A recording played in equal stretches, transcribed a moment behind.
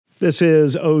This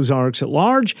is Ozarks at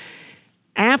Large.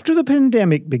 After the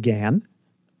pandemic began,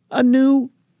 a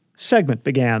new segment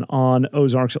began on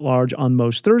Ozarks at Large on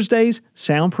most Thursdays,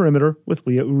 Sound Perimeter with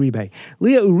Lia Uribe.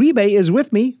 Lia Uribe is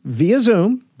with me via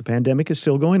Zoom. The pandemic is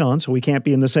still going on, so we can't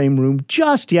be in the same room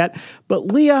just yet. But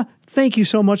Lia, thank you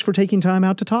so much for taking time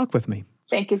out to talk with me.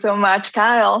 Thank you so much,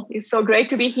 Kyle. It's so great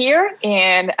to be here.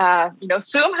 And,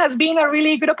 Zoom has been a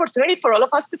really good opportunity for all of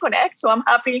us to connect. So I'm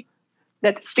happy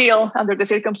that still, under the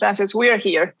circumstances, we are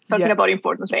here talking about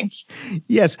important things.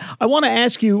 Yes. I want to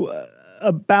ask you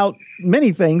about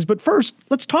many things, but first,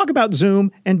 let's talk about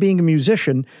Zoom and being a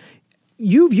musician.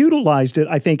 You've utilized it,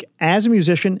 I think, as a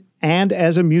musician and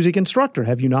as a music instructor,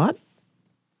 have you not?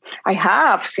 I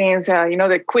have, since,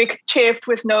 the quick shift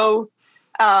with no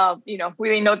we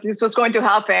didn't know this was going to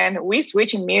happen. We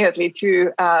switched immediately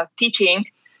to teaching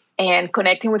and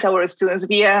connecting with our students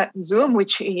via Zoom,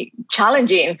 which is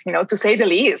challenging, to say the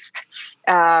least.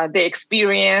 The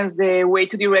experience, the way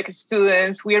to direct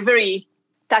students, we are very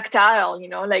tactile,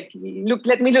 let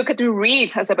me look at you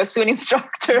read as a bassoon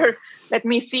instructor. Let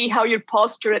me see how your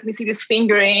posture, let me see this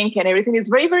fingering, and everything is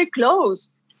very, very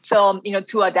close. So,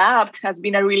 to adapt has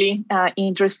been a really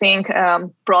interesting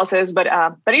process, but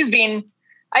it's been,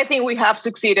 I think we have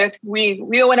succeeded. We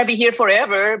don't want to be here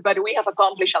forever, but we have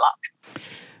accomplished a lot.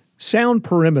 Sound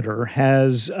Perimeter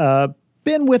has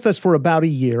been with us for about a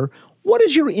year. What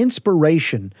is your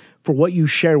inspiration for what you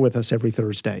share with us every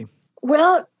Thursday?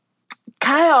 Well,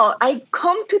 Kyle, I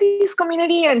come to this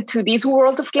community and to this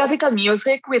world of classical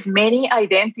music with many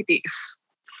identities.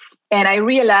 And I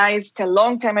realized a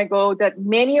long time ago that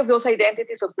many of those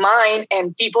identities of mine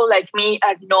and people like me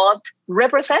are not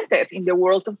represented in the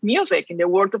world of music, in the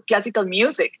world of classical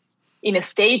music, in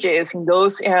stages, in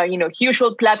those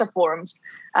usual platforms,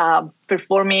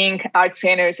 performing art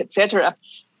centers, etc.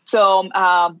 So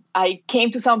I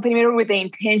came to Sound Perimeter with the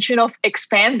intention of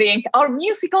expanding our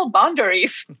musical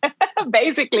boundaries,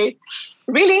 basically,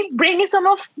 really bringing some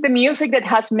of the music that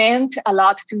has meant a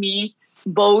lot to me,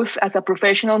 both as a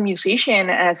professional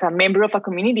musician, as a member of a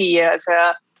community, as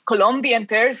a Colombian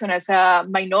person, as a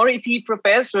minority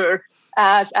professor,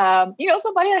 as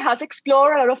somebody that has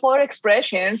explored a lot of other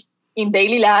expressions in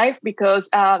daily life, because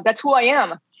that's who I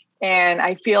am. And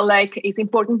I feel like it's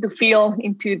important to fill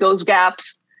into those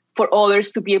gaps for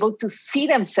others to be able to see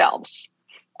themselves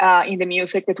in the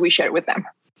music that we share with them.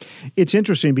 It's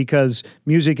interesting because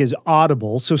music is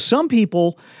audible. So some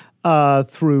people,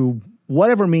 through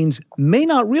whatever means, may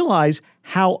not realize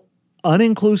how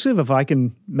uninclusive, if I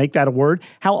can make that a word,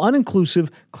 how uninclusive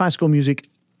classical music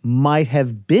might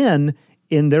have been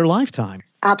in their lifetime.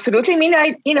 Absolutely. I mean,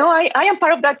 I am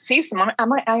part of that system.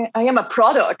 I am a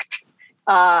product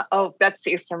of that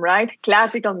system, right?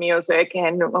 Classical music.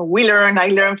 And I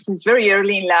learned since very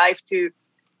early in life to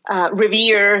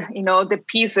revere, the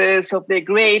pieces of the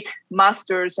great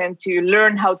masters and to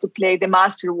learn how to play the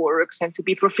masterworks and to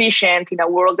be proficient in a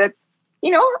world that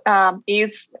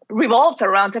revolves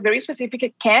around a very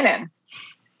specific canon.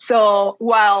 So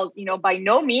while, by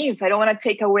no means, I don't want to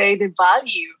take away the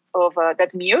value of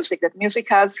that music. That music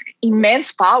has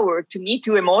immense power to me,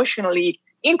 too, emotionally,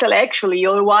 intellectually,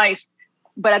 otherwise.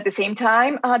 But at the same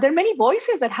time, there are many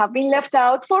voices that have been left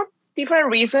out for different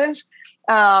reasons.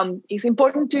 It's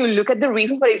important to look at the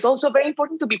reasons, but it's also very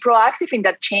important to be proactive in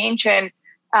that change. And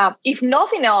if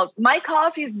nothing else, my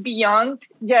cause is beyond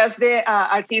just the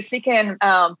artistic and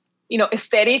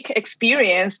aesthetic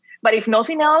experience. But if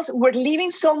nothing else, we're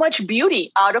leaving so much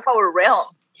beauty out of our realm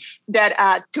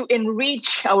that to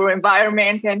enrich our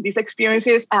environment and these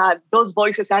experiences, those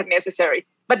voices are necessary.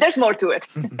 But there's more to it.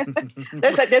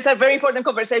 There's a very important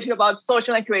conversation about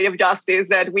social and creative justice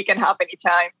that we can have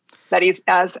anytime. That is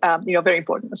as very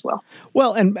important as well.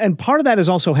 Well, and part of that is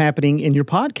also happening in your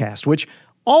podcast, which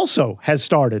also has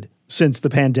started since the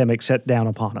pandemic set down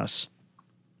upon us.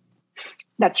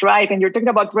 That's right. And you're talking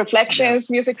about Reflections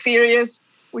music series,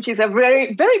 which is a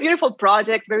very, very beautiful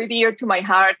project, very dear to my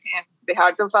heart and the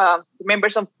heart of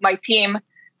members of my team.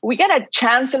 We got a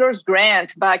chancellor's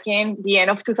grant back in the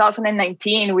end of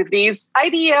 2019 with this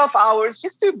idea of ours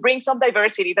just to bring some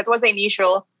diversity. That was the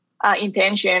initial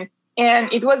intention.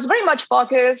 And it was very much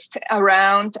focused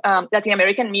around Latin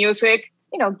American music,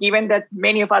 given that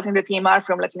many of us in the team are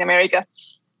from Latin America.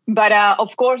 But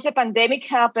of course, the pandemic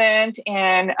happened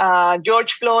and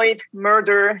George Floyd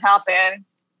murder happened.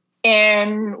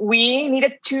 And we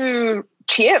needed to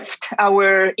shift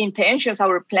our intentions,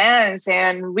 our plans,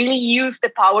 and really use the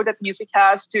power that music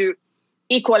has to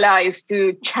equalize,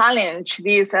 to challenge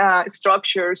these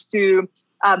structures, to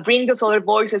bring those other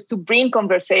voices, to bring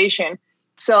conversation.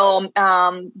 So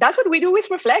that's what we do with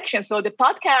Reflection. So the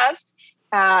podcast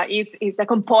is a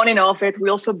component of it. We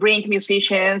also bring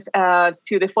musicians to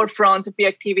the forefront of the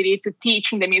activity to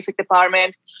teach in the music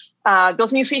department.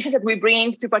 Those musicians that we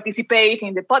bring to participate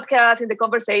in the podcast, in the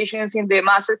conversations, in the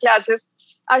master classes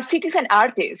are citizen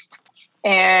artists.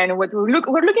 And what we're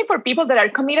looking for people that are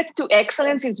committed to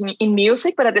excellence in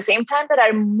music, but at the same time that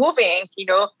are moving,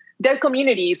 their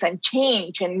communities and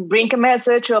change and bring a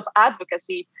message of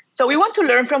advocacy. So we want to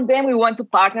learn from them. We want to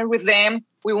partner with them.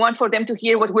 We want for them to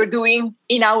hear what we're doing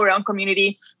in our own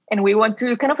community. And we want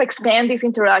to kind of expand this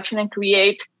interaction and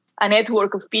create a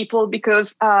network of people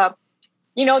because,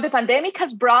 the pandemic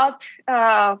has brought,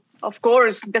 of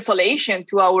course, desolation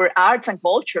to our arts and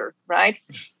culture, right?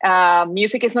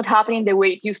 Music is not happening the way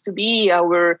it used to be.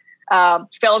 Our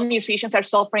fellow musicians are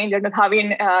suffering. They're not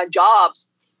having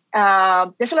jobs.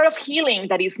 There's a lot of healing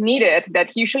that is needed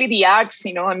that usually the arts,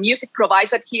 and music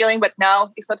provides that healing, but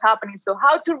now it's not happening. So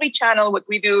how to rechannel what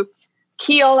we do,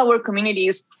 heal our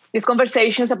communities, these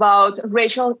conversations about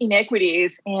racial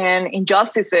inequities and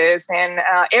injustices and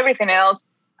everything else,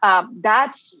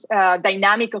 that's a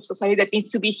dynamic of society that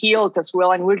needs to be healed as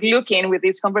well. And we're looking with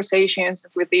these conversations,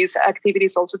 with these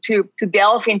activities also to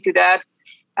delve into that.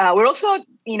 We're also,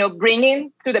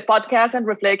 bringing through the podcast and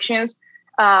reflections,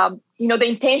 the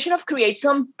intention of create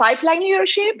some pipeline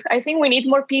leadership. I think we need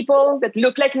more people that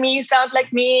look like me, sound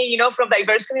like me, from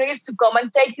diverse communities to come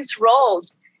and take these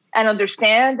roles and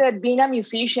understand that being a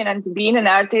musician and being an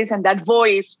artist and that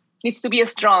voice needs to be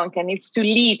strong and needs to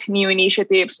lead new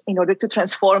initiatives in order to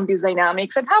transform these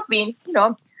dynamics that have been,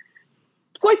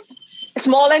 quite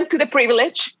small and to the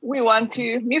privilege.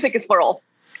 Music is for all.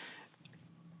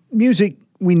 Music,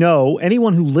 we know,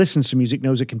 anyone who listens to music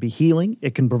knows it can be healing.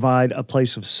 It can provide a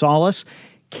place of solace.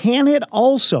 Can it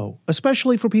also,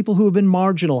 especially for people who have been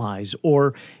marginalized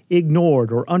or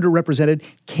ignored or underrepresented,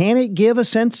 can it give a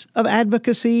sense of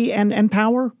advocacy and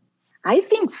power? I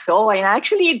think so. And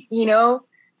actually,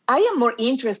 I am more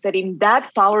interested in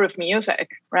that power of music,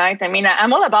 right? I mean,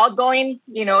 I'm all about going,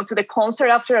 to the concert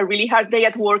after a really hard day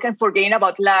at work and forgetting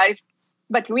about life.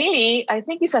 But really, I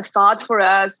think it's a thought for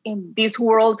us in this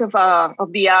world of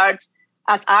the arts,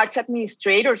 as arts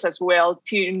administrators as well,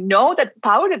 to know that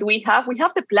power that we have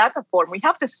the platform, we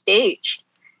have the stage.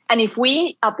 And if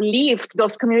we uplift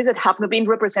those communities that have not been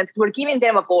represented, we're giving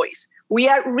them a voice. We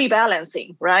are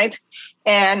rebalancing, right?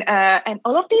 And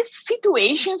all of these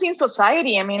situations in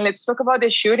society, I mean, let's talk about the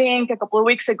shooting a couple of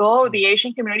weeks ago, the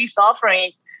Asian community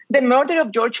suffering, the murder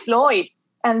of George Floyd.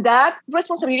 And that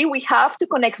responsibility, we have to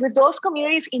connect with those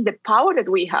communities in the power that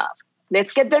we have.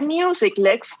 Let's get their music.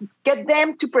 Let's get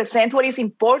them to present what is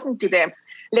important to them.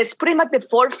 Let's put them at the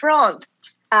forefront.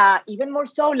 Even more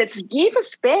so, let's give a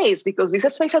space because this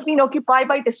space has been occupied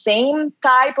by the same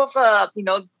type of,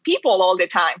 people all the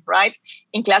time, right?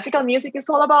 In classical music, it's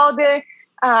all about the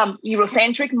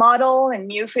Eurocentric model and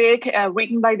music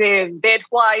written by the dead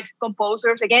white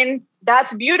composers. Again,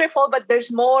 that's beautiful, but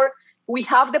there's more. We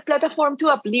have the platform to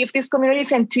uplift these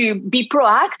communities and to be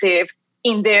proactive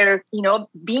in their,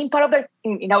 being part of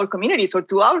in our communities or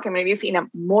to our communities in a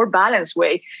more balanced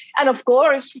way. And of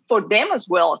course, for them as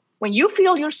well, when you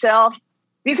feel yourself,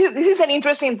 this is an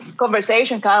interesting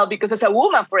conversation, Kyle, because as a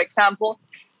woman, for example,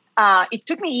 it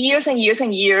took me years and years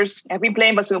and years, I've been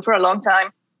playing bassoon for a long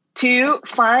time, to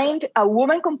find a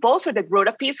woman composer that wrote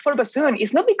a piece for bassoon.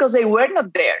 It's not because they were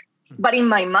not there. But in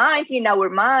my mind, in our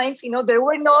minds, there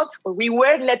were not, or we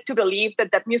were led to believe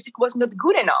that music was not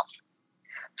good enough.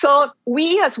 So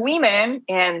we as women,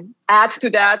 and add to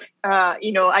that,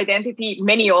 identity,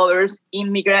 many others,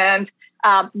 immigrant,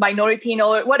 minority,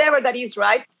 whatever that is,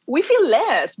 right? We feel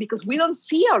less because we don't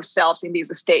see ourselves in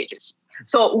these stages.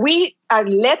 So we are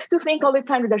led to think all the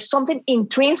time that there's something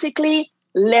intrinsically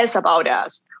less about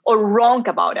us or wrong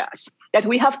about us, that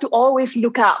we have to always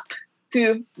look up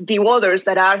to the others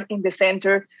that are in the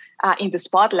center, in the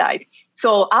spotlight.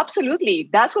 So absolutely,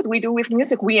 that's what we do with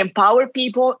music. We empower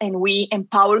people and we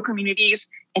empower communities,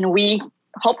 and we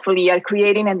hopefully are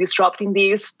creating and disrupting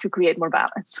this to create more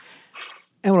balance.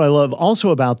 And what I love also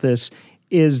about this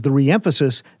is the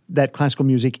re-emphasis that classical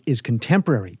music is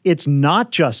contemporary. It's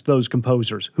not just those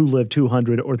composers who lived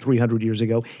 200 or 300 years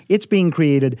ago. It's being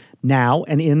created now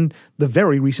and in the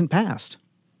very recent past.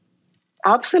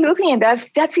 Absolutely. And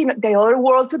that's in the other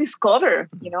world to discover.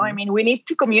 I mean, we need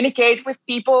to communicate with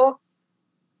people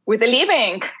with a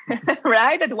living,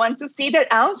 right? That want to see their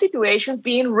own situations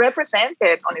being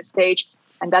represented on a stage.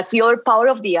 And that's the other power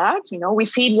of the arts. We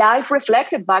see life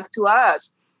reflected back to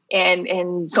us.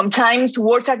 And sometimes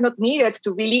words are not needed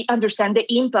to really understand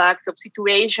the impact of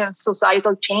situations,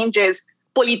 societal changes,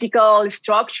 political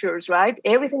structures, right?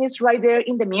 Everything is right there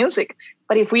in the music.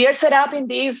 But if we are set up in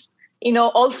these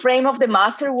old frame of the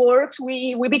master works,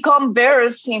 we become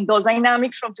versed in those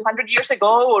dynamics from 200 years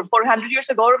ago or 400 years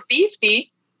ago or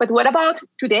 50. But what about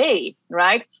today,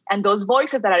 right? And those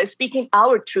voices that are speaking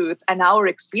our truth and our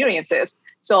experiences.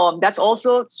 So that's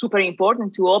also super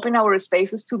important, to open our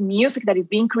spaces to music that is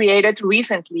being created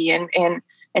recently and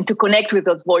to connect with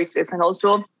those voices and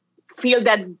also feel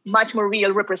that much more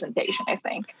real representation, I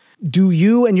think. Do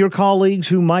you and your colleagues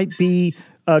who might be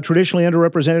traditionally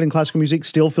underrepresented in classical music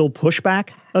still feel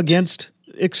pushback against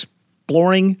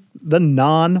exploring the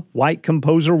non-white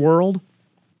composer world?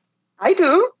 I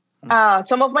do.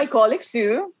 Some of my colleagues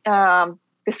do.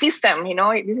 The system,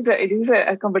 this is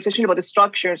a conversation about the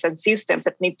structures and systems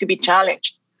that need to be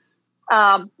challenged.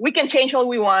 We can change all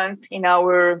we want in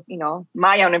our,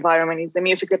 my own environment is the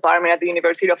music department at the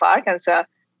University of Arkansas.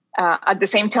 At the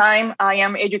same time, I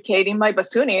am educating my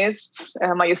bassoonists,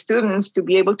 my students, to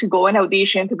be able to go and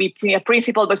audition to be a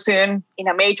principal bassoon in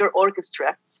a major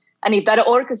orchestra. And if that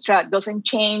orchestra doesn't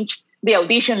change the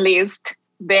audition list,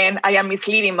 then I am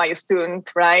misleading my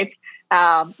student, right?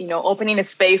 Opening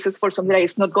spaces for something that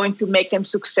is not going to make them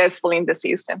successful in the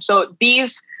system. So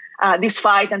this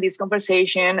fight and this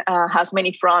conversation has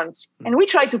many fronts, and we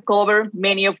try to cover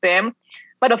many of them.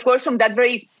 But of course, from that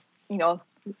very,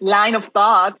 line of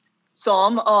thought,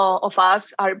 some of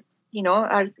us are,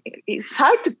 it's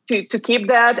hard to keep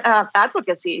that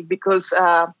advocacy because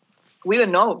we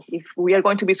don't know if we are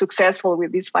going to be successful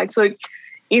with this fight. So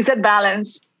it's a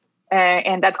balance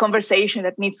and that conversation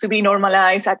that needs to be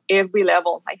normalized at every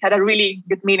level. I had a really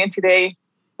good meeting today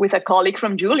with a colleague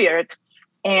from Juilliard.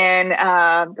 And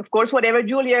of course, whatever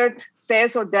Juilliard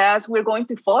says or does, we're going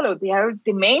to follow. They are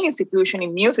the main institution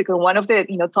in music, or one of the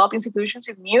top institutions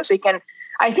in music. And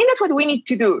I think that's what we need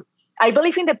to do. I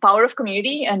believe in the power of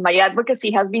community, and my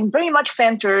advocacy has been very much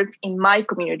centered in my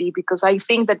community because I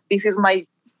think that this is my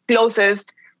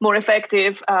closest, more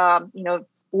effective,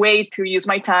 way to use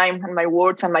my time and my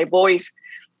words and my voice.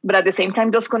 But at the same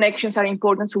time, those connections are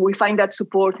important. So we find that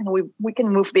support, and we can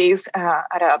move this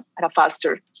at a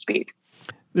faster speed.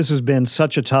 This has been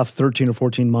such a tough 13 or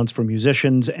 14 months for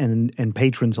musicians and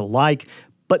patrons alike.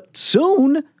 But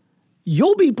soon,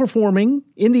 you'll be performing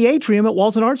in the atrium at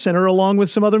Walton Arts Center along with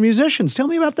some other musicians. Tell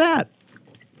me about that.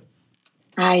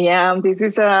 I am. This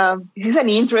is an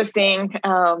interesting,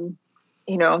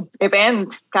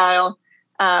 event, Kyle.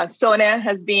 Sona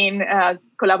has been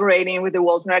collaborating with the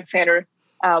Walton Arts Center,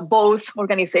 both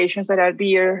organizations that are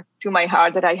dear to my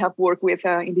heart that I have worked with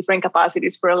in different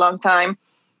capacities for a long time.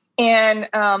 And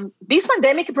this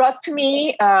pandemic brought to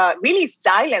me really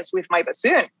silence with my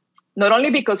bassoon, not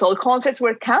only because all concerts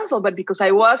were canceled, but because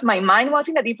my mind was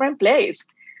in a different place.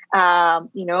 In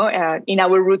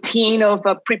our routine of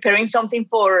preparing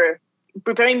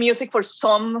music for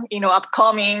some,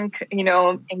 upcoming,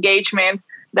 engagement.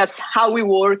 That's how we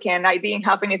work, and I didn't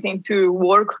have anything to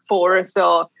work for.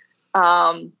 So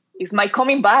it's my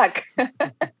coming back.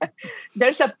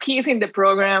 There's a piece in the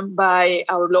program by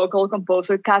our local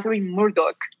composer, Catherine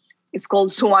Murdoch. It's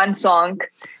called Swan Song.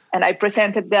 And I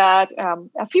presented that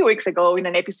a few weeks ago in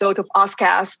an episode of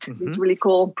Ozcast, this really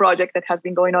cool project that has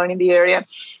been going on in the area.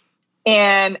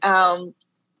 And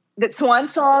the Swan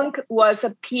Song was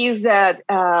a piece that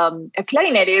a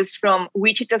clarinetist from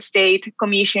Wichita State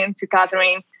commissioned to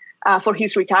Catherine for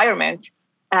his retirement.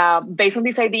 Based on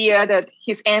this idea that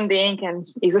he's ending and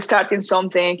is starting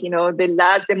something,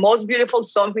 the most beautiful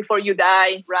song before you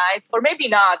die, right? Or maybe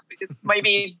not, because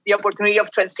maybe the opportunity of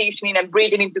transitioning and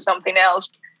bridging into something else.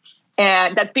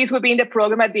 And that piece will be in the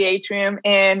program at the Atrium.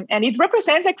 And it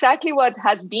represents exactly what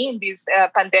has been this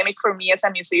pandemic for me as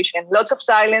a musician. Lots of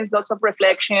silence, lots of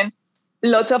reflection,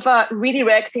 lots of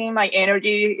redirecting my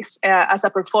energy as a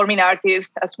performing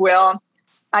artist as well.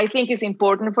 I think it's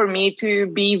important for me to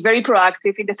be very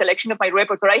proactive in the selection of my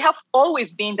repertoire. I have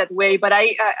always been that way, but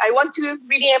I want to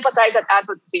really emphasize that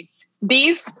advocacy.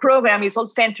 This program is all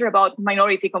centered about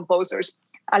minority composers,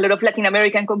 a lot of Latin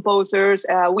American composers,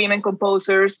 women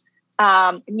composers,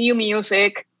 new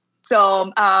music.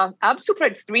 So I'm super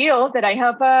thrilled that I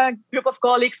have a group of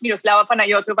colleagues, Miroslava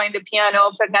Panayotova in the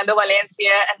piano, Fernando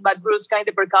Valencia, and Matt Bruska in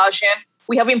the percussion.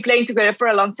 We have been playing together for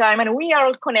a long time, and we are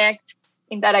all connected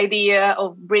in that idea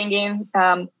of bringing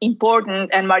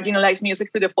important and marginalized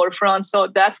music to the forefront. So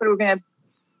that's what we're going to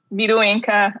be doing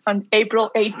on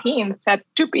April 18th at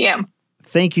 2 p.m.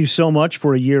 Thank you so much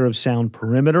for a year of Sound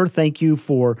Perimeter. Thank you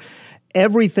for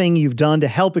everything you've done to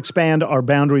help expand our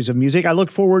boundaries of music. I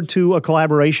look forward to a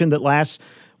collaboration that lasts,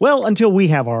 well, until we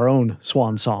have our own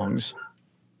swan songs.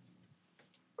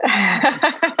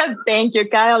 Thank you,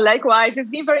 Kyle. Likewise, it's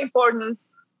been very important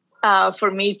for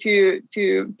me to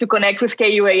connect with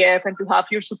KUAF and to have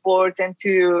your support and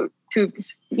to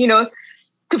you know,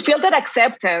 to feel that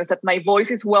acceptance that my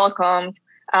voice is welcomed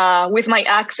with my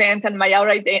accent and my our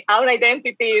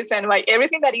identities and my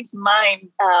everything that is mine,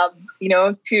 you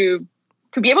know, to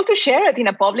be able to share it in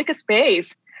a public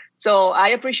space. So I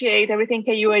appreciate everything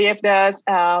KUAF does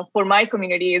for my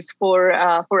communities, for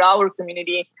our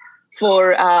community,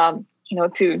 for you know,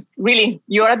 to really,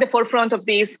 you're at the forefront of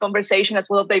this conversation as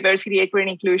well of diversity, equity,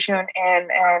 and inclusion,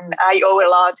 and I owe a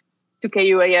lot to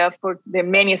KUAF for the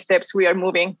many steps we are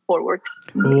moving forward.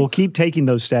 We'll keep taking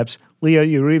those steps. Lia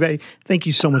Uribe, thank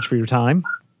you so much for your time.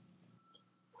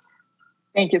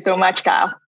 Thank you so much, Kyle.